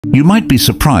You might be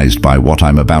surprised by what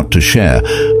I'm about to share,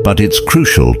 but it's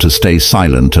crucial to stay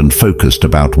silent and focused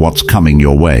about what's coming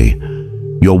your way.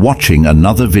 You're watching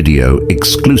another video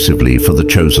exclusively for the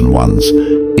chosen ones.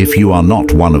 If you are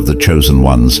not one of the chosen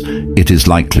ones, it is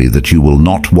likely that you will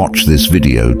not watch this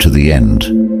video to the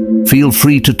end. Feel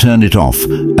free to turn it off,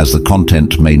 as the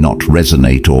content may not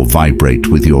resonate or vibrate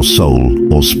with your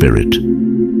soul or spirit.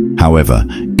 However,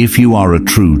 if you are a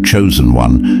true chosen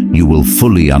one, you will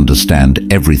fully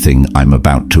understand everything I'm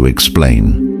about to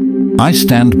explain. I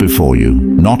stand before you,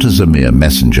 not as a mere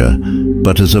messenger,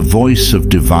 but as a voice of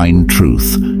divine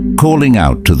truth, calling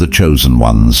out to the chosen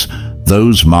ones,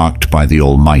 those marked by the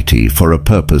Almighty for a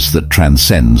purpose that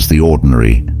transcends the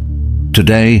ordinary.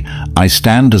 Today, I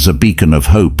stand as a beacon of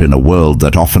hope in a world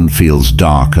that often feels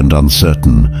dark and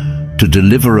uncertain, to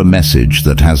deliver a message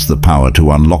that has the power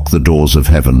to unlock the doors of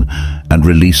heaven and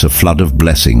release a flood of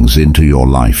blessings into your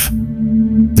life.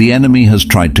 The enemy has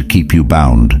tried to keep you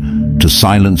bound, to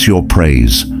silence your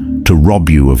praise, to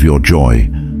rob you of your joy.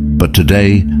 But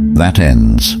today, that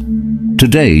ends.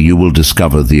 Today you will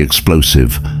discover the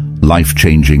explosive,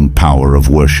 life-changing power of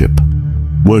worship.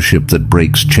 Worship that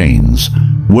breaks chains,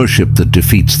 worship that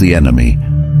defeats the enemy,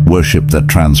 worship that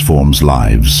transforms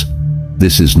lives.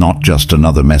 This is not just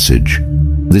another message.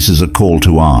 This is a call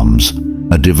to arms,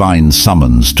 a divine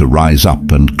summons to rise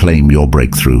up and claim your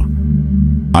breakthrough.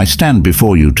 I stand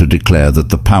before you to declare that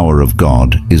the power of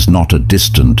God is not a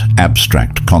distant,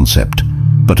 abstract concept,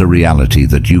 but a reality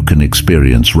that you can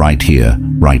experience right here,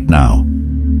 right now.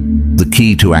 The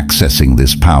key to accessing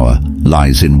this power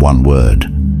lies in one word: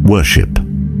 worship.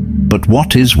 But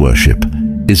what is worship?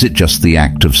 Is it just the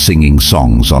act of singing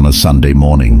songs on a Sunday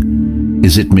morning?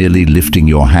 Is it merely lifting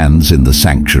your hands in the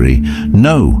sanctuary?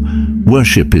 No,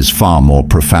 worship is far more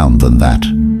profound than that.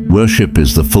 Worship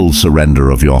is the full surrender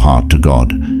of your heart to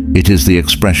God. It is the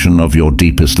expression of your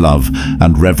deepest love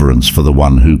and reverence for the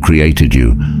one who created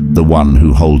you, the one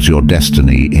who holds your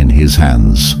destiny in his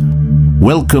hands.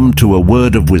 Welcome to A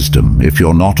Word of Wisdom. If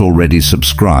you're not already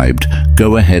subscribed,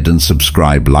 go ahead and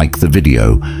subscribe, like the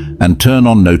video, and turn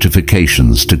on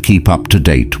notifications to keep up to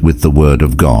date with the Word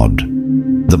of God.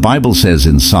 The Bible says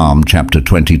in Psalm chapter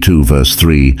 22 verse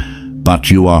 3, "But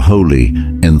you are holy,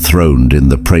 enthroned in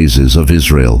the praises of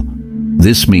Israel."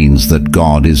 This means that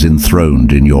God is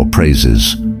enthroned in your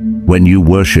praises. When you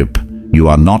worship, you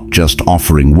are not just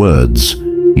offering words,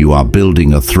 you are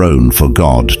building a throne for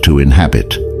God to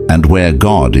inhabit. And where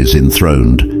God is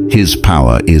enthroned, his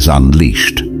power is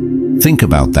unleashed. Think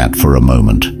about that for a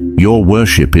moment. Your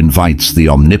worship invites the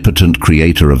omnipotent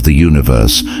creator of the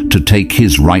universe to take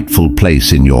his rightful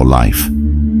place in your life.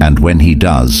 And when he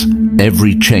does,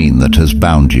 every chain that has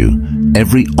bound you,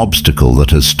 every obstacle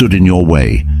that has stood in your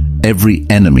way, every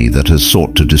enemy that has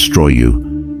sought to destroy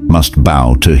you, must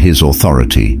bow to his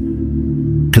authority.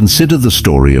 Consider the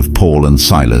story of Paul and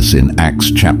Silas in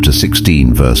Acts chapter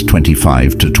 16 verse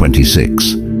 25 to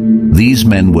 26. These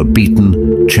men were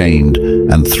beaten, chained,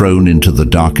 and thrown into the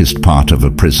darkest part of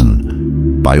a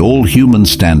prison. By all human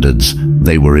standards,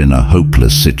 they were in a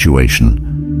hopeless situation.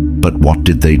 But what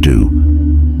did they do?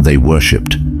 They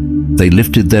worshipped. They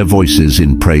lifted their voices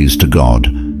in praise to God,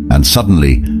 and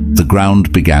suddenly the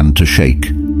ground began to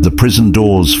shake. The prison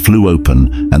doors flew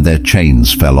open and their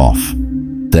chains fell off.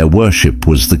 Their worship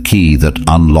was the key that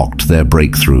unlocked their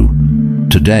breakthrough.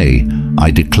 Today, I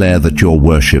declare that your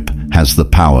worship has the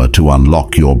power to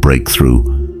unlock your breakthrough.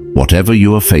 Whatever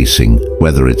you are facing,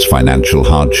 whether it's financial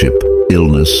hardship,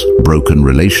 illness, broken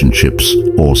relationships,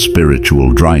 or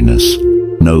spiritual dryness,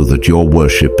 know that your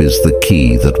worship is the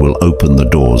key that will open the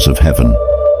doors of heaven.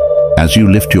 As you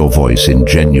lift your voice in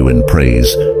genuine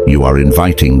praise, you are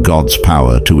inviting God's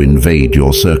power to invade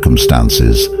your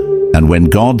circumstances. And when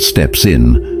God steps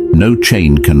in, no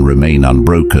chain can remain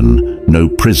unbroken, no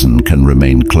prison can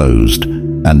remain closed,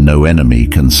 and no enemy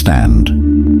can stand.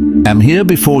 I'm here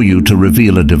before you to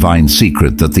reveal a divine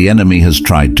secret that the enemy has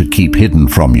tried to keep hidden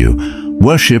from you.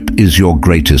 Worship is your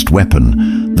greatest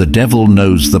weapon. The devil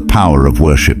knows the power of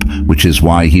worship, which is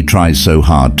why he tries so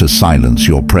hard to silence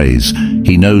your praise.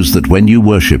 He knows that when you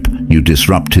worship, you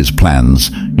disrupt his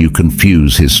plans, you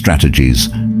confuse his strategies,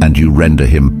 and you render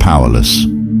him powerless.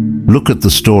 Look at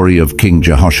the story of King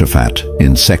Jehoshaphat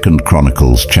in 2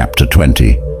 Chronicles chapter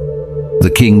 20.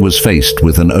 The king was faced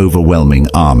with an overwhelming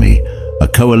army, a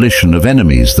coalition of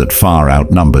enemies that far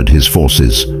outnumbered his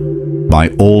forces. By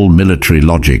all military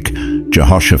logic,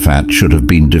 Jehoshaphat should have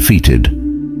been defeated.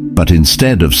 But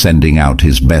instead of sending out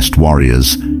his best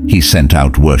warriors, he sent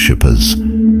out worshippers.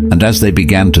 And as they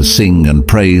began to sing and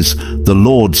praise, the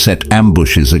Lord set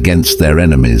ambushes against their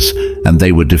enemies, and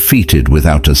they were defeated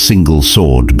without a single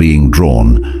sword being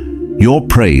drawn. Your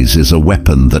praise is a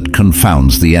weapon that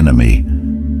confounds the enemy.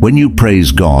 When you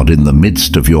praise God in the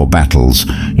midst of your battles,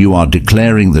 you are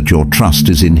declaring that your trust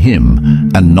is in Him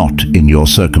and not in your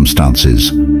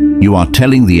circumstances. You are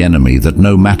telling the enemy that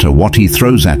no matter what he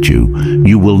throws at you,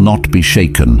 you will not be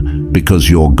shaken because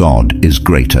your God is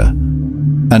greater.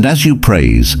 And as you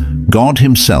praise, God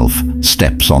Himself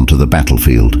steps onto the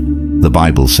battlefield. The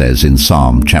Bible says in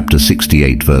Psalm chapter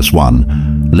 68 verse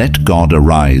 1, "Let God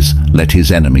arise, let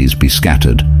His enemies be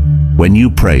scattered." When you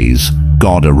praise,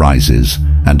 God arises,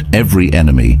 and every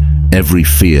enemy, every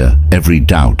fear, every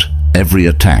doubt, every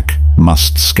attack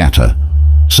must scatter.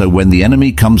 So when the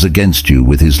enemy comes against you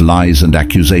with his lies and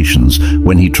accusations,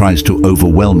 when he tries to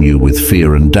overwhelm you with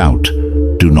fear and doubt,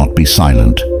 do not be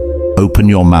silent. Open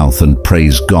your mouth and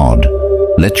praise God.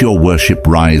 Let your worship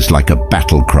rise like a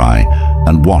battle cry,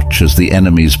 and watch as the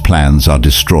enemy's plans are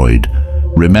destroyed.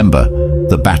 Remember,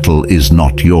 the battle is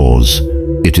not yours,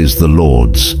 it is the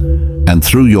Lord's. And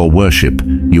through your worship,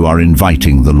 you are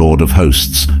inviting the Lord of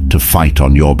hosts to fight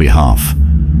on your behalf.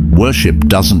 Worship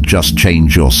doesn't just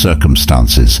change your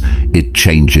circumstances, it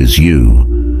changes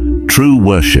you. True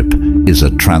worship is a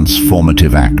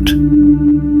transformative act.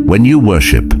 When you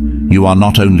worship, you are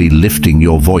not only lifting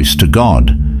your voice to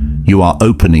God, you are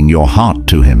opening your heart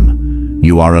to Him.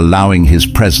 You are allowing His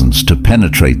presence to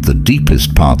penetrate the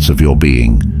deepest parts of your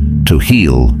being, to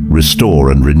heal, restore,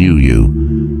 and renew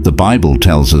you. The Bible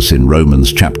tells us in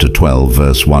Romans chapter 12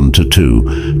 verse 1 to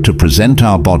 2 to present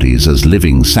our bodies as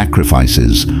living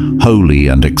sacrifices, holy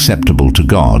and acceptable to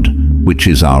God, which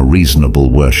is our reasonable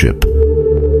worship.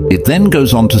 It then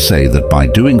goes on to say that by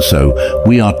doing so,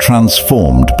 we are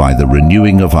transformed by the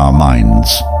renewing of our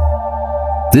minds.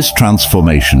 This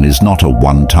transformation is not a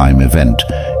one-time event.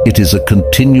 It is a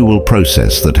continual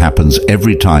process that happens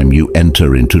every time you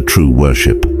enter into true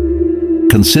worship.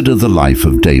 Consider the life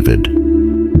of David.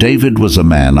 David was a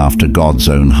man after God's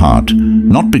own heart,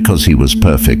 not because he was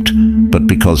perfect, but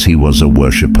because he was a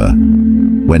worshipper.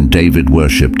 When David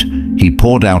worshipped, he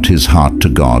poured out his heart to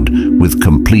God with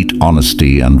complete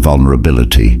honesty and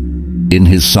vulnerability. In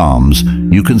his Psalms,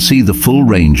 you can see the full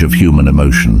range of human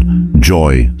emotion: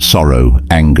 joy, sorrow,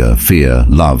 anger, fear,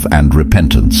 love, and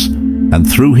repentance. And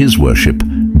through his worship,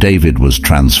 David was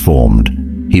transformed.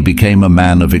 He became a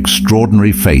man of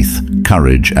extraordinary faith,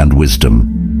 courage, and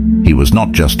wisdom. He was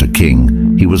not just a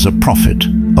king, he was a prophet,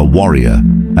 a warrior,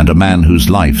 and a man whose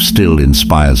life still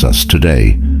inspires us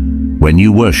today. When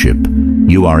you worship,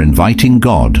 you are inviting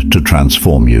God to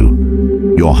transform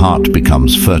you. Your heart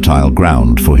becomes fertile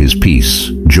ground for His peace,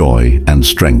 joy, and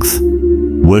strength.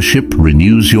 Worship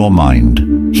renews your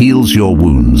mind, heals your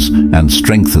wounds, and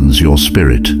strengthens your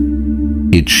spirit.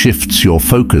 It shifts your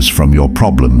focus from your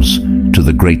problems to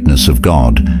the greatness of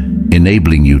God,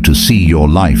 enabling you to see your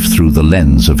life through the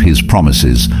lens of His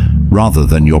promises rather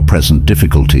than your present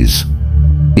difficulties.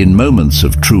 In moments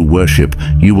of true worship,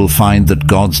 you will find that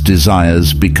God's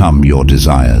desires become your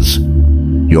desires.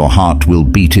 Your heart will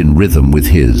beat in rhythm with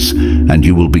His, and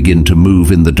you will begin to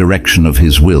move in the direction of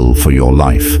His will for your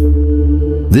life.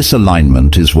 This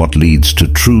alignment is what leads to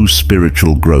true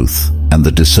spiritual growth and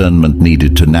the discernment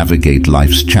needed to navigate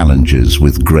life's challenges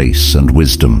with grace and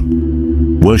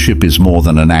wisdom. Worship is more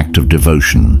than an act of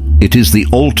devotion. It is the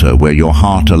altar where your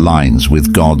heart aligns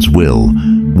with God's will.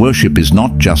 Worship is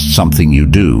not just something you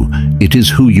do, it is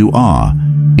who you are.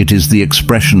 It is the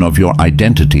expression of your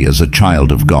identity as a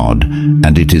child of God,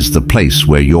 and it is the place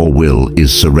where your will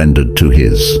is surrendered to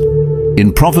His.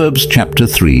 In Proverbs chapter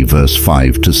 3, verse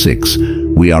 5 to 6,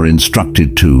 we are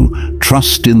instructed to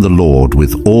trust in the Lord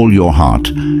with all your heart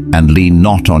and lean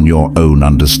not on your own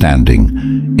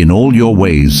understanding. In all your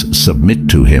ways submit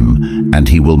to Him, and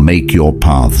He will make your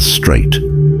paths straight.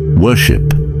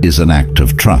 Worship is an act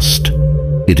of trust.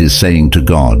 It is saying to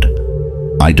God,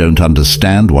 I don't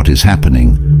understand what is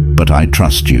happening, but I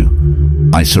trust you.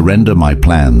 I surrender my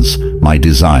plans, my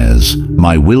desires,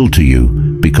 my will to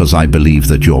you, because I believe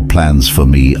that your plans for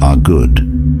me are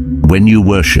good. When you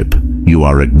worship, you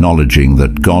are acknowledging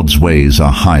that God's ways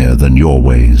are higher than your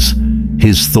ways,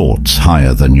 His thoughts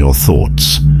higher than your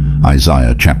thoughts.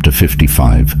 Isaiah chapter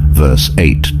 55, verse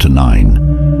 8 to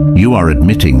 9. You are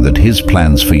admitting that His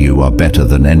plans for you are better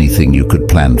than anything you could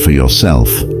plan for yourself.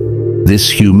 This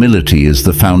humility is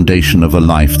the foundation of a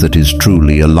life that is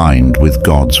truly aligned with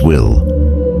God's will.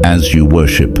 As you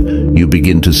worship, you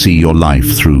begin to see your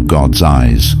life through God's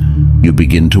eyes. You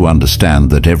begin to understand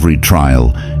that every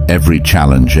trial, every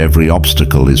challenge, every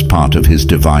obstacle is part of His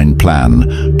divine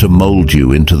plan to mold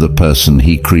you into the person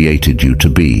He created you to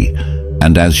be.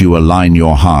 And as you align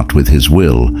your heart with His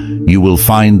will, you will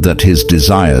find that His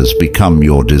desires become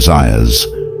your desires.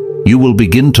 You will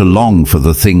begin to long for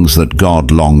the things that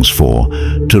God longs for,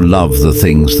 to love the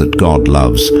things that God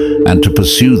loves, and to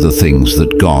pursue the things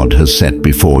that God has set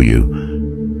before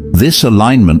you. This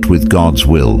alignment with God's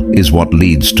will is what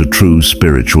leads to true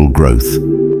spiritual growth.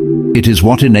 It is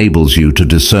what enables you to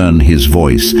discern His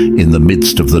voice in the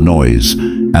midst of the noise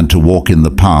and to walk in the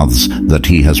paths that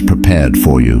He has prepared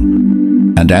for you.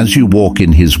 And as you walk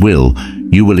in His will,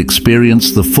 you will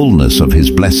experience the fullness of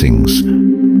His blessings,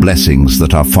 blessings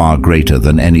that are far greater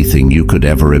than anything you could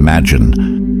ever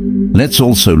imagine. Let's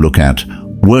also look at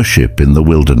worship in the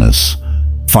wilderness,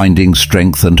 finding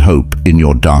strength and hope in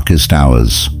your darkest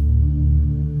hours.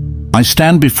 I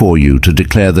stand before you to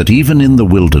declare that even in the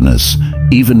wilderness,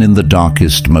 even in the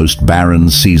darkest, most barren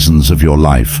seasons of your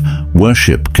life,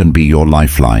 worship can be your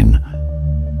lifeline.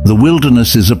 The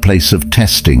wilderness is a place of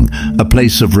testing, a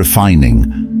place of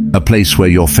refining, a place where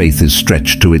your faith is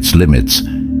stretched to its limits.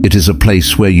 It is a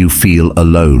place where you feel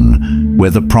alone, where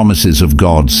the promises of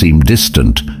God seem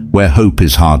distant, where hope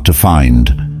is hard to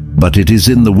find. But it is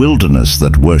in the wilderness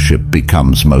that worship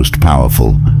becomes most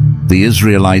powerful. The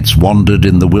Israelites wandered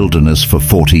in the wilderness for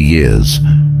 40 years.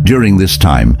 During this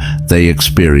time, they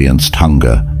experienced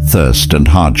hunger, thirst, and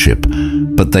hardship,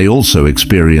 but they also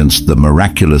experienced the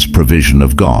miraculous provision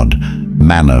of God: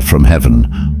 manna from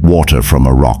heaven, water from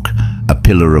a rock, a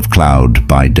pillar of cloud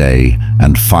by day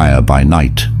and fire by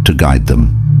night to guide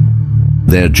them.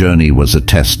 Their journey was a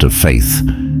test of faith,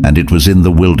 and it was in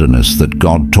the wilderness that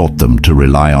God taught them to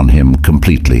rely on Him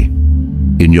completely.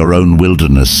 In your own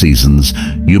wilderness seasons,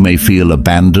 you may feel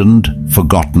abandoned,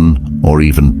 forgotten, or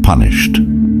even punished.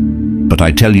 But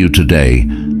I tell you today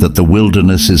that the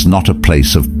wilderness is not a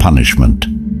place of punishment.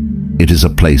 It is a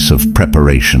place of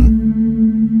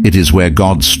preparation. It is where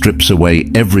God strips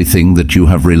away everything that you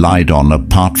have relied on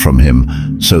apart from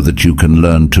Him, so that you can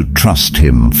learn to trust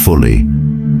Him fully.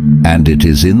 And it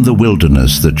is in the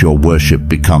wilderness that your worship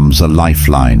becomes a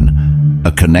lifeline,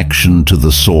 a connection to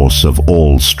the source of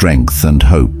all strength and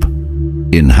hope.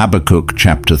 In Habakkuk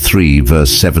chapter 3,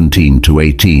 verse 17 to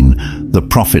 18, the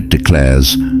prophet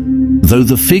declares, "Though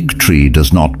the fig tree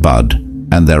does not bud,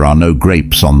 and there are no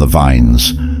grapes on the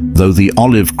vines, though the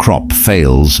olive crop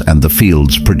fails and the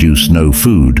fields produce no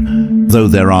food, though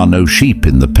there are no sheep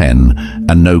in the pen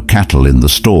and no cattle in the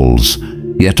stalls,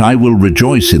 yet I will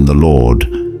rejoice in the Lord.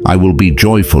 I will be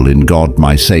joyful in God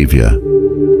my Saviour."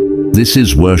 This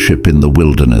is worship in the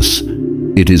wilderness.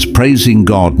 It is praising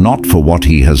God not for what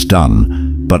He has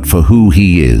done, but for who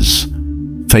He is: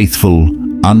 faithful,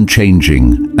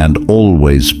 unchanging, and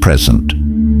always present.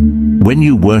 When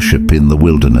you worship in the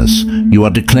wilderness, you are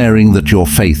declaring that your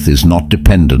faith is not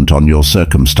dependent on your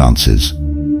circumstances.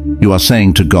 You are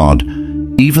saying to God,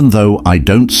 "Even though I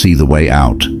don't see the way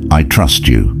out, I trust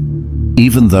you.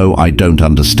 Even though I don't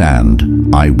understand,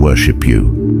 I worship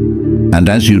you." And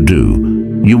as you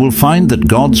do, you will find that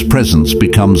God's presence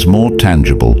becomes more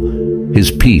tangible,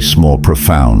 His peace more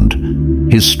profound,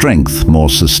 His strength more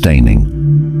sustaining.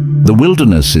 The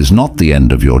wilderness is not the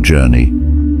end of your journey.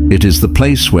 It is the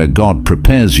place where God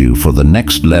prepares you for the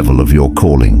next level of your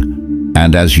calling.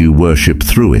 And as you worship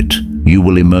through it, you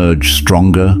will emerge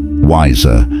stronger,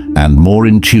 wiser, and more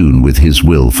in tune with His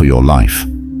will for your life.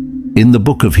 In the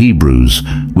book of Hebrews,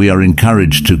 we are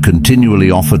encouraged to continually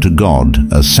offer to God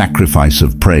a sacrifice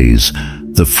of praise,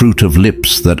 the fruit of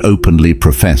lips that openly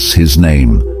profess His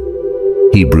name.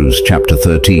 Hebrews chapter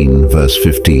 13, verse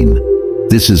 15.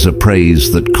 This is a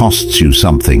praise that costs you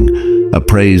something, a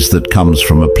praise that comes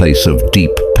from a place of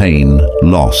deep pain,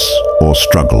 loss, or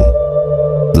struggle.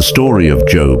 The story of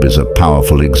Job is a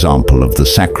powerful example of the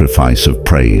sacrifice of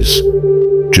praise.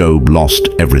 Job lost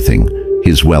everything: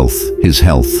 his wealth, his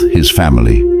health, his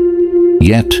family.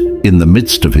 Yet, in the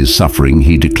midst of his suffering,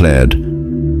 he declared,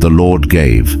 "The Lord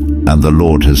gave, and the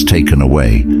Lord has taken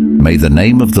away. May the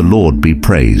name of the Lord be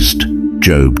praised."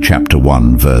 Job chapter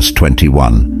 1, verse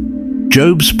 21.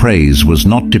 Job's praise was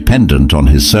not dependent on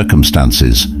his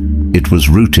circumstances. It was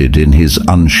rooted in his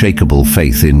unshakable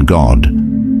faith in God.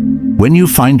 When you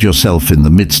find yourself in the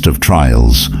midst of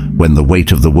trials, when the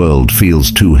weight of the world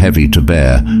feels too heavy to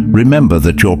bear, remember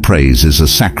that your praise is a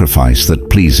sacrifice that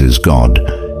pleases God.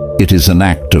 It is an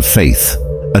act of faith,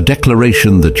 a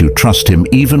declaration that you trust Him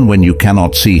even when you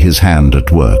cannot see His hand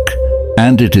at work.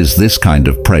 And it is this kind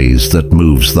of praise that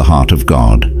moves the heart of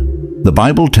God. The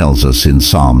Bible tells us in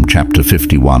Psalm chapter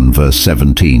 51, verse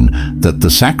 17, that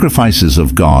the sacrifices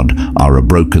of God are a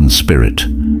broken spirit,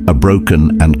 a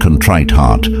broken and contrite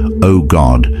heart. O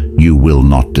God, you will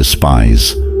not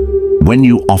despise. When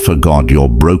you offer God your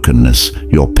brokenness,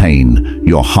 your pain,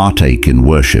 your heartache in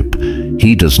worship,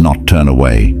 He does not turn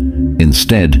away.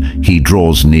 Instead, He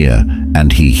draws near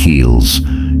and He heals.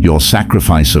 your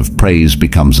sacrifice of praise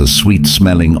becomes a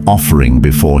sweet-smelling offering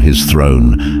before his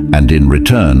throne, and in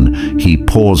return, he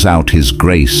pours out his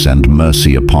grace and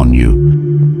mercy upon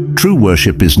you. True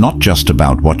worship is not just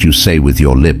about what you say with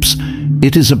your lips,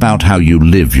 it is about how you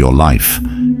live your life.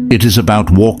 It is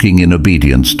about walking in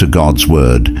obedience to God's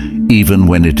word, even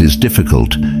when it is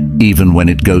difficult, even when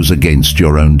it goes against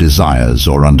your own desires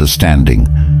or understanding.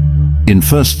 In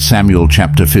 1 Samuel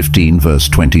chapter 15 verse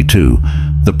 22,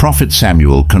 the prophet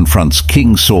Samuel confronts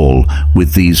King Saul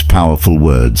with these powerful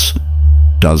words: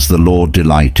 "Does the Lord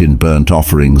delight in burnt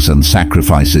offerings and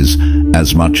sacrifices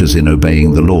as much as in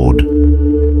obeying the Lord?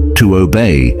 To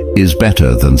obey is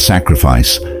better than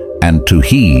sacrifice, and to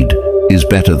heed is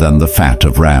better than the fat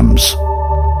of rams."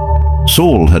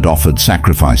 Saul had offered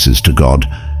sacrifices to God,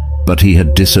 but he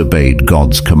had disobeyed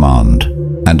God's command,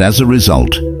 and as a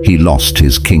result, he lost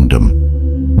his kingdom.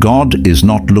 God is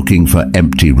not looking for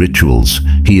empty rituals.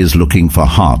 He is looking for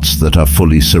hearts that are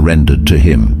fully surrendered to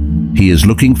him. He is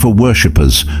looking for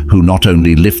worshippers who not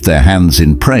only lift their hands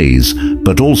in praise,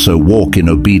 but also walk in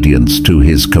obedience to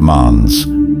his commands.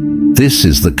 This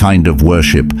is the kind of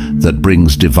worship that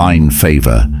brings divine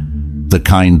favor, the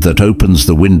kind that opens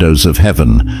the windows of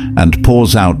heaven and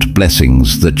pours out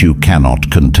blessings that you cannot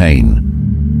contain.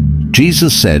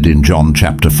 Jesus said in John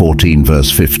chapter 14 verse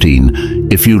 15,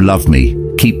 "If you love me,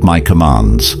 keep my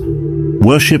commands."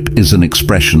 Worship is an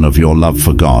expression of your love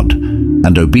for God,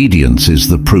 and obedience is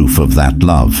the proof of that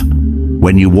love.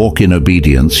 When you walk in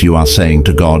obedience, you are saying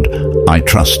to God, "I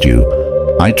trust you.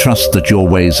 I trust that your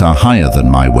ways are higher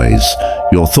than my ways,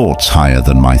 your thoughts higher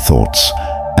than my thoughts."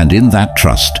 And in that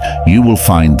trust, you will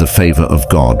find the favor of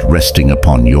God resting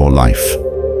upon your life.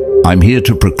 I'm here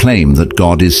to proclaim that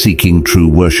God is seeking true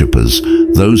worshippers,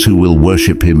 those who will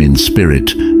worship him in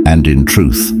spirit and in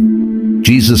truth.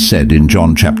 Jesus said in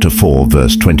John chapter 4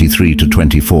 verse 23 to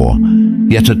 24,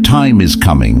 "Yet a time is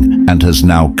coming and has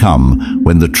now come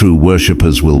when the true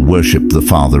worshippers will worship the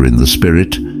Father in the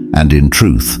spirit and in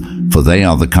truth, for they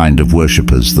are the kind of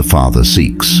worshippers the Father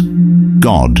seeks."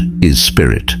 God is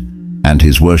spirit, and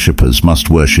his worshippers must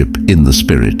worship in the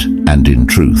spirit and in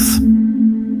truth.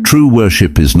 True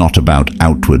worship is not about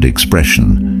outward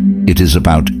expression. It is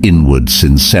about inward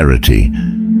sincerity.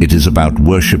 It is about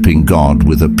worshiping God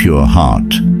with a pure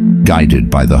heart, guided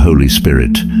by the Holy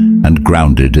Spirit and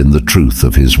grounded in the truth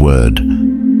of his word.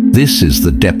 This is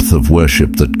the depth of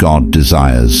worship that God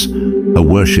desires, a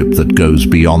worship that goes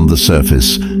beyond the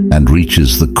surface and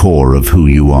reaches the core of who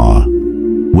you are.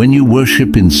 When you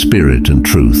worship in spirit and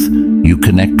truth, you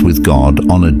connect with God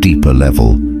on a deeper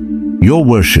level. Your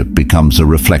worship becomes a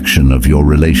reflection of your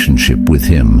relationship with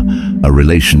him, a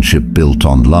relationship built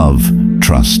on love,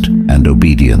 trust, and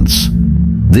obedience.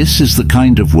 This is the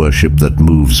kind of worship that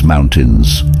moves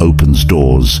mountains, opens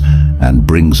doors, and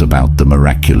brings about the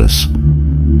miraculous.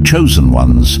 Chosen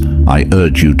ones, I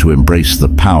urge you to embrace the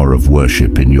power of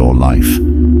worship in your life.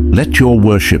 Let your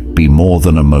worship be more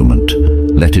than a moment.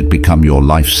 Let it become your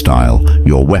lifestyle,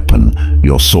 your weapon,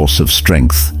 your source of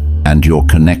strength, and your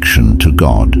connection to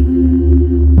God.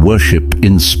 Worship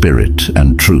in spirit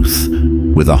and truth,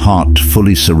 with a heart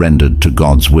fully surrendered to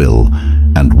God's will,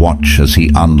 and watch as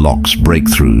he unlocks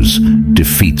breakthroughs,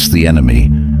 defeats the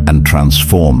enemy, and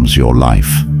transforms your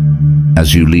life.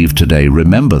 As you leave today,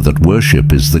 remember that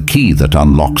worship is the key that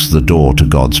unlocks the door to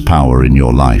God's power in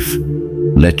your life.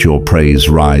 Let your praise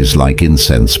rise like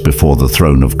incense before the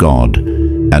throne of God,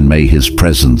 and may his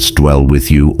presence dwell with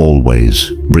you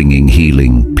always, bringing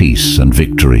healing, peace, and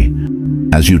victory.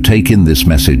 As you take in this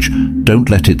message, don't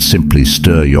let it simply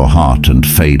stir your heart and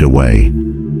fade away.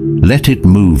 Let it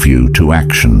move you to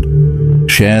action.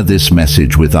 Share this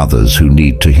message with others who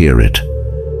need to hear it.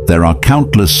 There are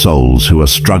countless souls who are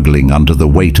struggling under the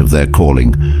weight of their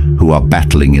calling, who are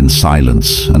battling in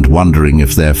silence and wondering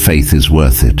if their faith is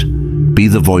worth it. Be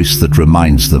the voice that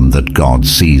reminds them that God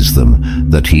sees them,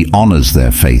 that he honors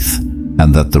their faith,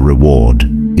 and that the reward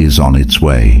is on its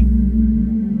way.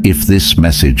 If this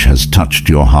message has touched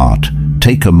your heart,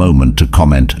 take a moment to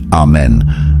comment Amen,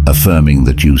 affirming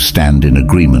that you stand in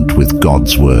agreement with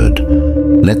God's word.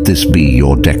 Let this be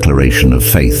your declaration of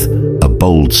faith, a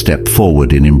bold step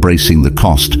forward in embracing the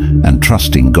cost and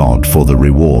trusting God for the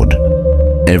reward.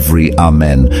 Every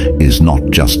Amen is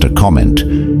not just a comment,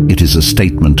 it is a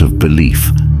statement of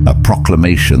belief, a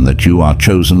proclamation that you are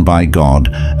chosen by God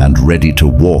and ready to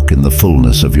walk in the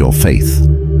fullness of your faith.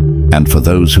 And for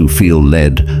those who feel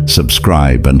led,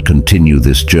 subscribe and continue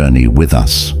this journey with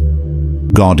us.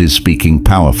 God is speaking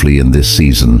powerfully in this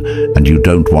season, and you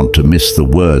don't want to miss the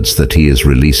words that he is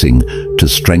releasing to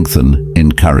strengthen,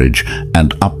 encourage,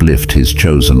 and uplift his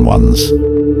chosen ones.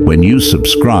 When you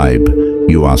subscribe,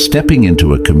 You are stepping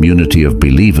into a community of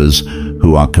believers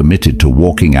who are committed to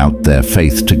walking out their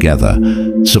faith together,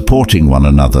 supporting one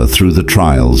another through the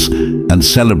trials and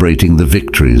celebrating the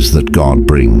victories that God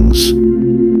brings.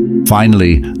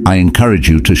 Finally, I encourage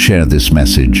you to share this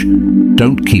message.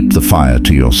 Don't keep the fire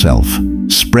to yourself.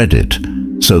 Spread it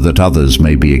so that others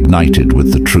may be ignited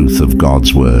with the truth of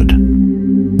God's word.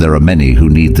 There are many who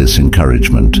need this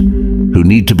encouragement, who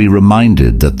need to be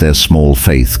reminded that their small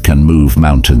faith can move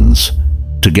mountains.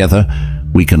 Together,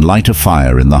 we can light a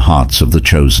fire in the hearts of the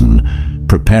chosen,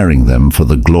 preparing them for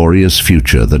the glorious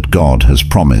future that God has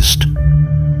promised.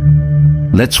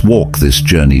 Let's walk this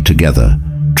journey together,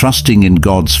 trusting in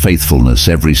God's faithfulness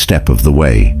every step of the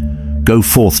way. Go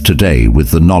forth today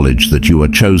with the knowledge that you are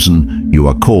chosen, you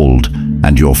are called,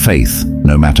 and your faith,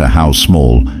 no matter how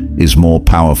small, is more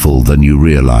powerful than you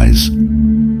realize.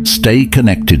 Stay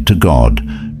connected to God,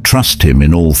 trust Him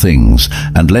in all things,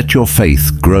 and let your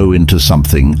faith grow into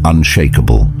something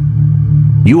unshakable.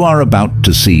 You are about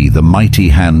to see the mighty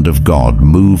hand of God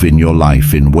move in your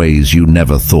life in ways you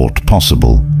never thought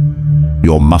possible.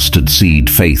 Your mustard seed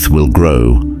faith will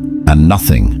grow, and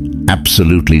nothing,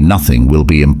 absolutely nothing, will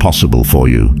be impossible for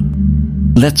you.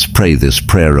 Let's pray this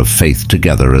prayer of faith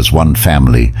together as one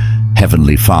family.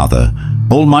 Heavenly Father,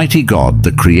 Almighty God,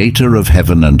 the Creator of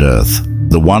heaven and earth,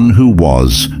 the one who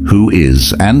was, who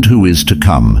is, and who is to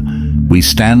come, we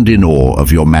stand in awe of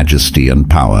your majesty and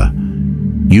power.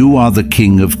 You are the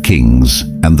King of kings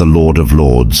and the Lord of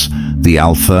lords, the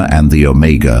Alpha and the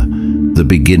Omega, the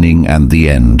beginning and the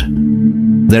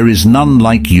end. There is none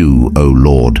like you, O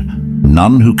Lord,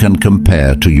 none who can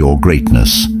compare to your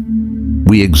greatness.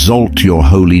 We exalt your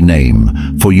holy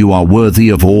name, for you are worthy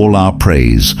of all our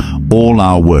praise, all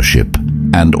our worship,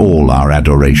 and all our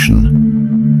adoration.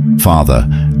 Father,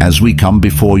 as we come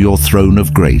before your throne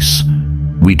of grace,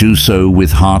 we do so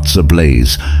with hearts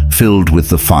ablaze, filled with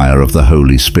the fire of the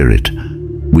Holy Spirit.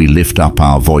 We lift up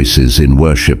our voices in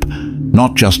worship,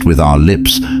 not just with our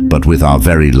lips, but with our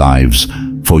very lives,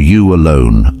 for you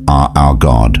alone are our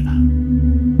God.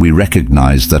 We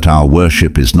recognize that our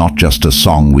worship is not just a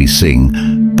song we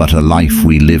sing, but a life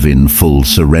we live in full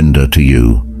surrender to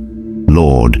you.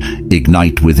 Lord,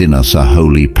 ignite within us a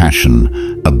holy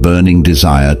passion, a burning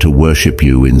desire to worship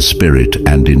you in spirit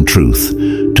and in truth,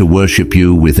 to worship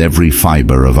you with every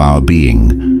fiber of our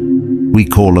being. We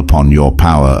call upon your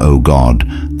power, O God,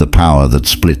 the power that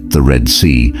split the Red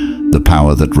Sea, the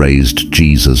power that raised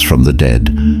Jesus from the dead,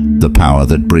 the power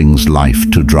that brings life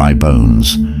to dry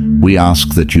bones. We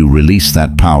ask that you release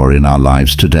that power in our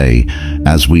lives today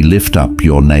as we lift up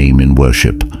your name in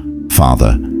worship.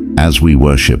 Father, as we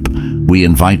worship, we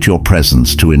invite your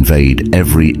presence to invade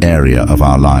every area of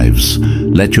our lives.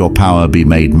 Let your power be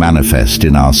made manifest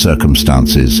in our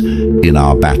circumstances, in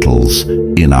our battles,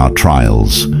 in our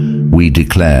trials. We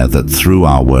declare that through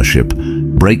our worship,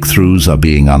 breakthroughs are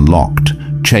being unlocked,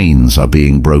 chains are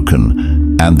being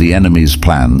broken, and the enemy's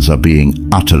plans are being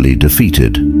utterly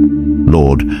defeated.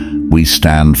 Lord, we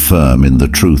stand firm in the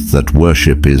truth that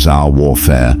worship is our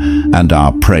warfare and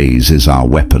our praise is our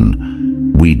weapon.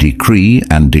 We decree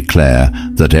and declare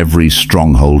that every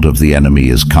stronghold of the enemy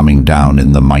is coming down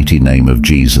in the mighty name of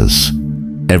Jesus.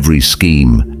 Every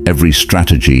scheme, every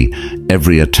strategy,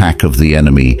 every attack of the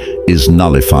enemy is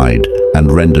nullified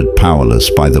and rendered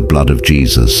powerless by the blood of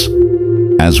Jesus.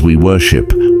 As we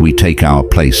worship, we take our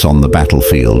place on the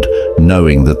battlefield,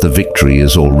 knowing that the victory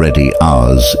is already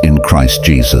ours in Christ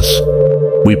Jesus.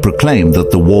 We proclaim that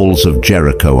the walls of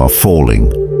Jericho are falling,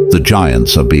 the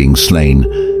giants are being slain,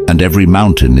 and every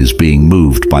mountain is being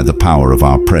moved by the power of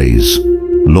our praise.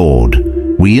 Lord,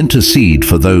 we intercede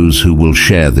for those who will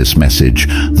share this message,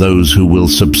 those who will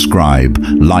subscribe,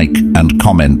 like, and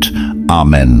comment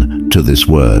Amen to this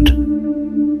word.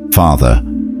 Father,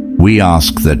 we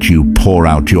ask that you pour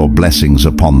out your blessings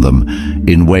upon them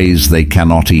in ways they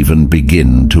cannot even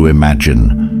begin to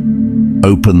imagine.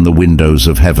 Open the windows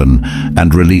of heaven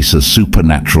and release a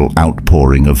supernatural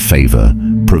outpouring of favor,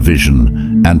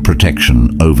 provision, and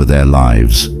protection over their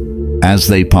lives. As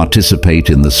they participate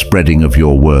in the spreading of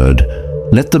your word,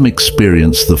 let them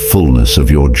experience the fullness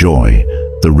of your joy,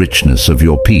 the richness of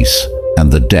your peace,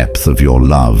 and the depth of your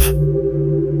love.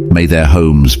 May their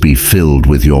homes be filled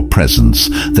with your presence,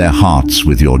 their hearts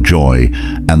with your joy,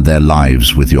 and their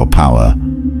lives with your power.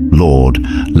 Lord,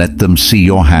 let them see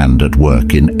your hand at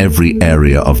work in every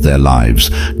area of their lives,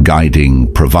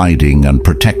 guiding, providing, and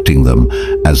protecting them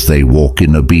as they walk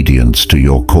in obedience to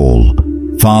your call.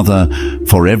 Father,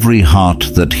 for every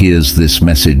heart that hears this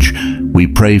message, we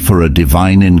pray for a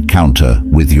divine encounter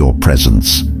with your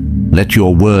presence. Let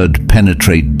your word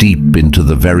penetrate deep into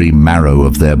the very marrow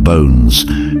of their bones,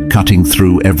 cutting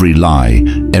through every lie,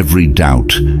 every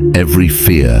doubt, every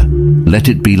fear. Let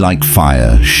it be like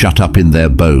fire shut up in their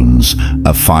bones,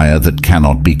 a fire that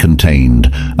cannot be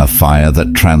contained, a fire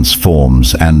that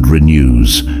transforms and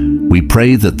renews. We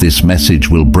pray that this message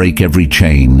will break every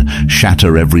chain,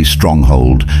 shatter every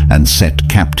stronghold, and set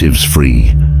captives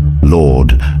free.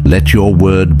 Lord, let your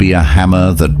word be a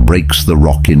hammer that breaks the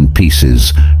rock in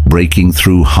pieces, breaking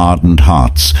through hardened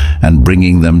hearts and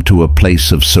bringing them to a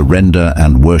place of surrender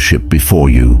and worship before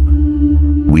you.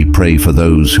 We pray for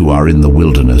those who are in the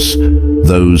wilderness,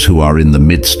 those who are in the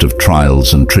midst of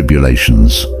trials and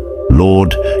tribulations.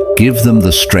 Lord, give them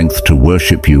the strength to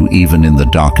worship you even in the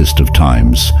darkest of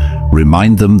times.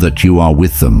 Remind them that you are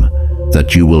with them,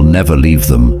 that you will never leave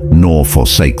them nor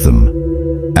forsake them.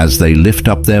 As they lift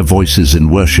up their voices in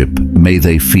worship, may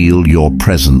they feel your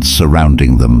presence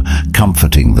surrounding them,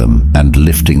 comforting them and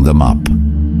lifting them up.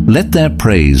 Let their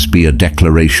praise be a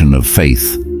declaration of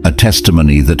faith, a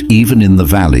testimony that even in the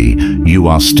valley, you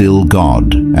are still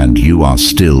God and you are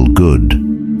still good.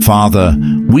 Father,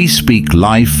 we speak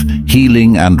life,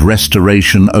 healing and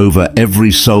restoration over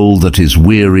every soul that is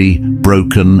weary,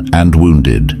 broken and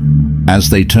wounded. As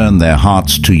they turn their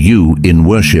hearts to you in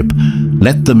worship,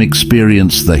 let them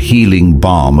experience the healing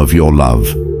balm of your love.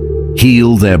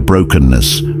 Heal their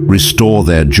brokenness, restore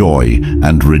their joy,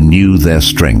 and renew their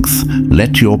strength.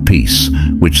 Let your peace,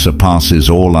 which surpasses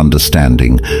all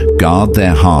understanding, guard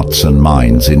their hearts and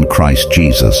minds in Christ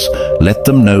Jesus. Let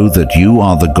them know that you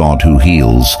are the God who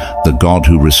heals, the God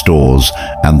who restores,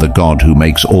 and the God who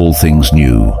makes all things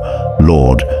new.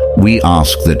 Lord, we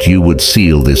ask that you would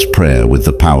seal this prayer with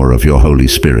the power of your Holy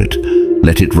Spirit.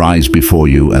 Let it rise before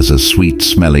you as a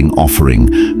sweet-smelling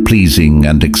offering, pleasing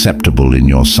and acceptable in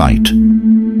your sight.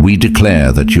 We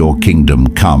declare that your kingdom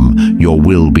come, your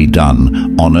will be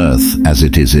done, on earth as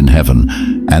it is in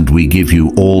heaven, and we give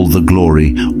you all the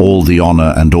glory, all the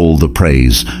honor, and all the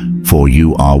praise, for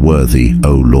you are worthy,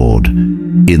 O Lord.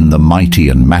 In the mighty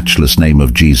and matchless name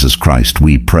of Jesus Christ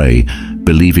we pray,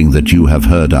 believing that you have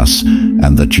heard us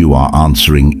and that you are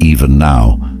answering even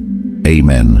now.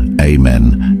 Amen,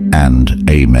 amen, and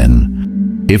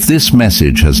amen. If this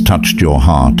message has touched your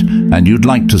heart and you'd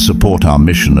like to support our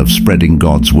mission of spreading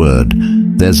God's word,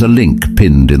 there's a link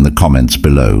pinned in the comments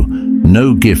below.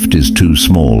 No gift is too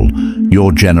small.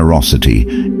 Your generosity,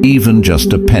 even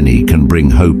just a penny, can bring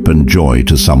hope and joy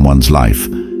to someone's life.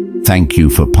 Thank you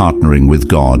for partnering with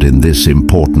God in this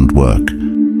important work.